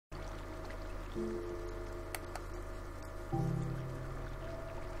Hey,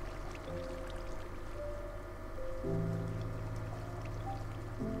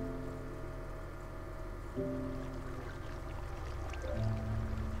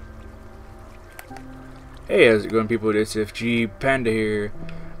 how's it going, people? It's SFG, Panda here,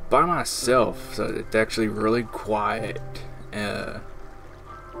 by myself, so it's actually really quiet,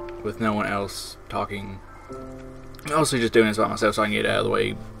 with no one else talking. I'm mostly just doing this by myself so I can get it out of the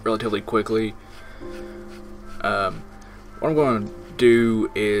way relatively quickly. What I'm going to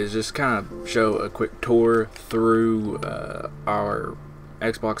do is just kind of show a quick tour through our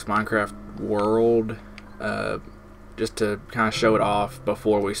Xbox Minecraft world, just to kind of show it off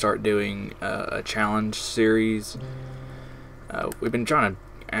before we start doing a challenge series. We've been trying to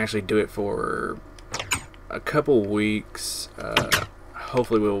actually do it for a couple weeks.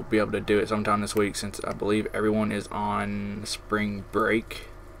 Hopefully we'll be able to do it sometime this week, since I believe everyone is on spring break.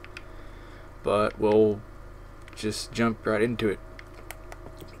 But we'll just jump right into it.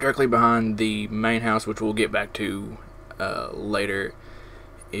 Directly behind the main house, which we'll get back to later,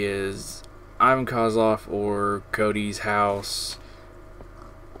 is Ivan Kozlov, or Cody's house,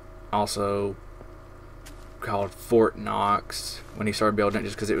 also called Fort Knox, when he started building it,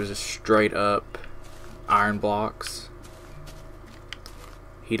 just because it was just straight up iron blocks.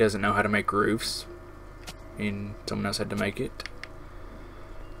 He doesn't know how to make roofs, and someone else had to make it.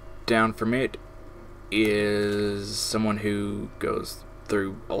 Down from it is someone who goes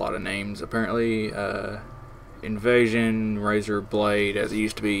through a lot of names, apparently. Invasion, Razor Blade, as it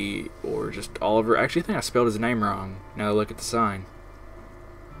used to be, or just Oliver. Actually, I think I spelled his name wrong, now that I look at the sign.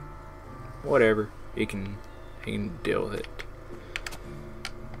 Whatever, he can deal with it.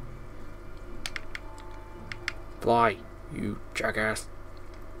 Fly, you jackass.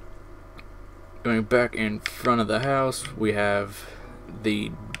 Going back in front of the house, we have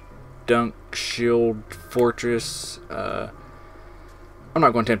the Dunk Shield Fortress. I'm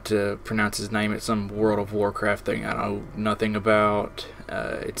not going to attempt to pronounce his name. It's some World of Warcraft thing I know nothing about.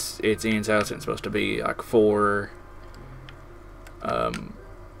 It's Ian's house. It's supposed to be like 4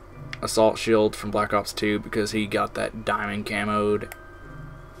 assault shields from Black Ops 2, because he got that diamond camoed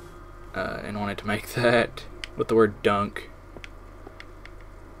and wanted to make that with the word dunk.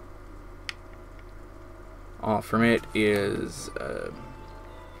 Off from it is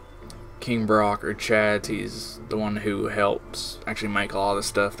King Brock, or Chad. He's the one who helps actually make a lot of the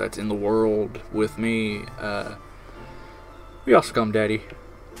stuff that's in the world with me. We also call him Daddy,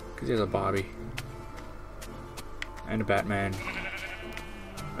 because he has a Bobby and a Batman.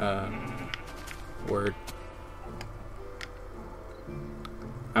 Word.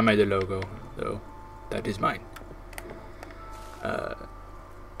 I made the logo, though. That is mine.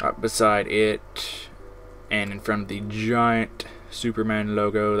 Right beside it, and in front of the giant Superman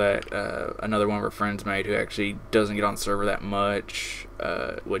logo that another one of our friends made, who actually doesn't get on the server that much,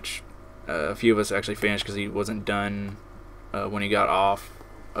 which a few of us actually finished because he wasn't done when he got off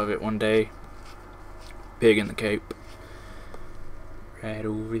of it one day. Pig in the cape. Right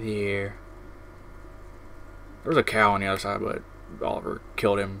over there. There was a cow on the other side, but Oliver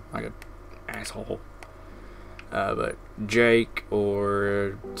killed him like an asshole. But Jake,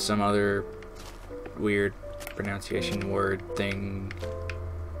 or some other weird pronunciation word thing,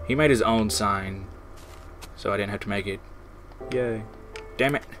 he made his own sign, so I didn't have to make it. Yay.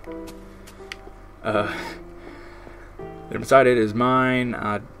 Damn it. Then beside it is mine.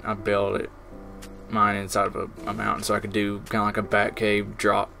 I built mine inside of a mountain, so I could do kind of like a bat cave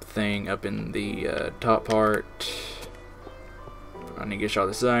drop thing up in the top part. I need to get all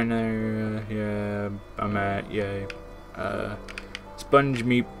the sign there. Yeah, I'm at, yay. Sponge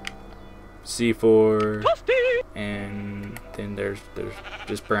meat C4, and then there's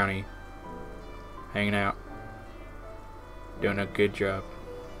just Brownie hanging out, doing a good job,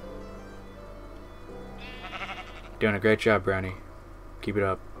 doing a great job, Brownie. Keep it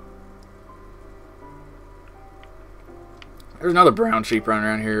up. There's another brown sheep running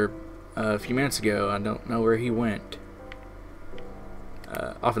around here a few minutes ago. I don't know where he went.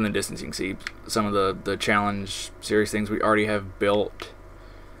 Off in the distance, you can see some of the challenge series things we already have built.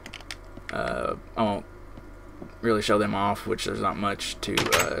 I won't really show them off, which there's not much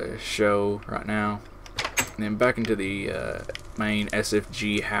to show right now. And then back into the main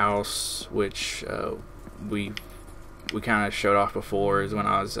SFG house, which we kind of showed off before, is when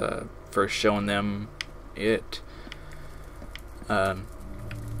I was first showing them it.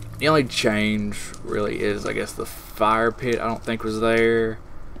 The only change really is, I guess, the fire pit I don't think was there,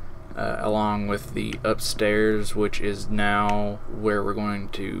 along with the upstairs, which is now where we're going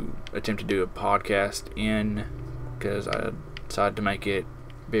to attempt to do a podcast in, because I decided to make it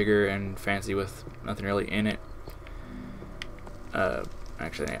bigger and fancy with nothing really in it.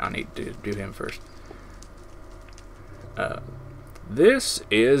 Actually, I need to do him first. This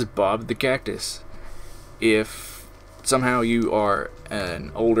is Bob the Cactus. If somehow you are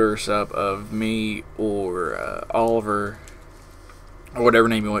an older sub of me or Oliver, or whatever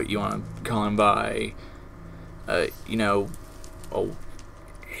name you want to call him by, you know,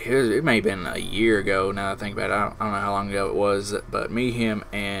 it may have been a year ago now that I think about it. I don't know how long ago it was, but me, him,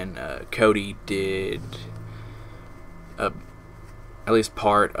 and Cody did at least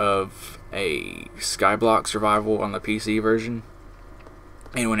part of a Skyblock survival on the PC version.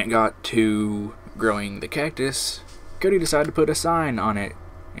 And when it got to growing the cactus, Cody decided to put a sign on it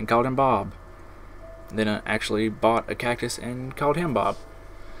and called him Bob. And then actually bought a cactus and called him Bob.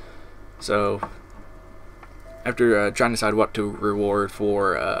 So after trying to decide what to reward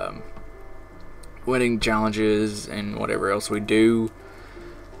for winning challenges and whatever else we do,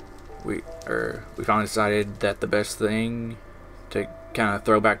 we finally decided that the best thing to kind of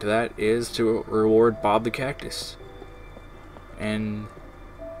throw back to that is to reward Bob the Cactus. And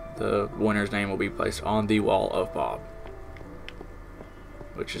the winner's name will be placed on the wall of Bob,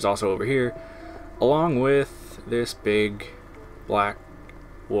 which is also over here, along with this big black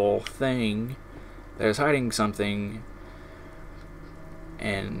wool thing that is hiding something.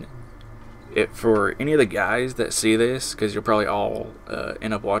 And for any of the guys that see this, because you'll probably all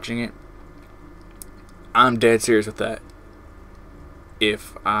end up watching it, I'm dead serious with that.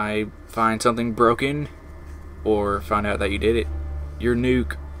 If I find something broken or find out that you did it, your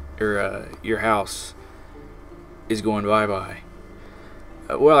nuke or your house is going bye-bye.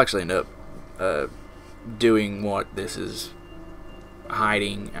 We'll actually end up doing what this is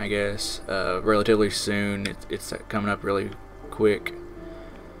hiding, I guess, relatively soon. It's coming up really quick.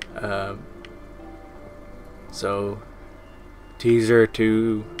 So, teaser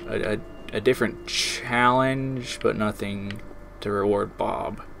to a different challenge, but nothing to reward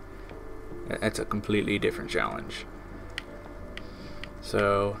Bob. That's a completely different challenge.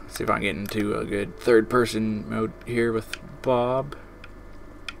 So, let's see if I can get into a good third-person mode here with Bob.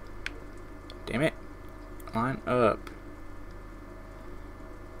 Damn it. Line up.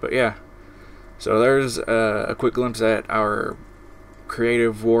 But yeah. So there's a quick glimpse at our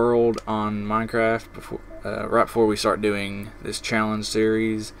creative world on Minecraft before, right before we start doing this challenge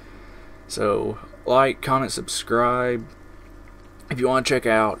series. So, like, comment, subscribe. If you want to check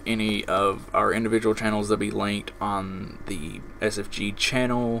out any of our individual channels, they'll be linked on the SFG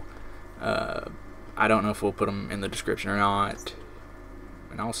channel. I don't know if we'll put them in the description or not.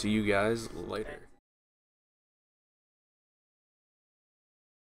 And I'll see you guys later.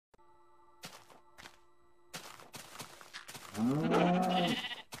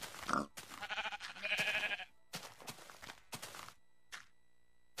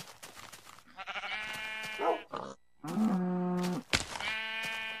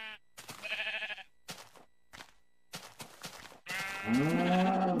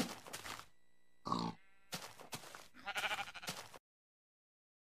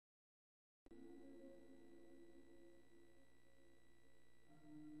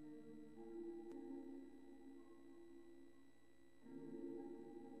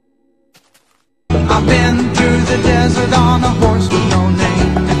 I've been through the desert on a horse with no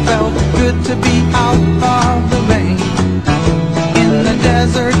name. It felt good to be out of the rain. In the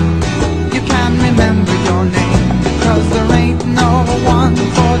desert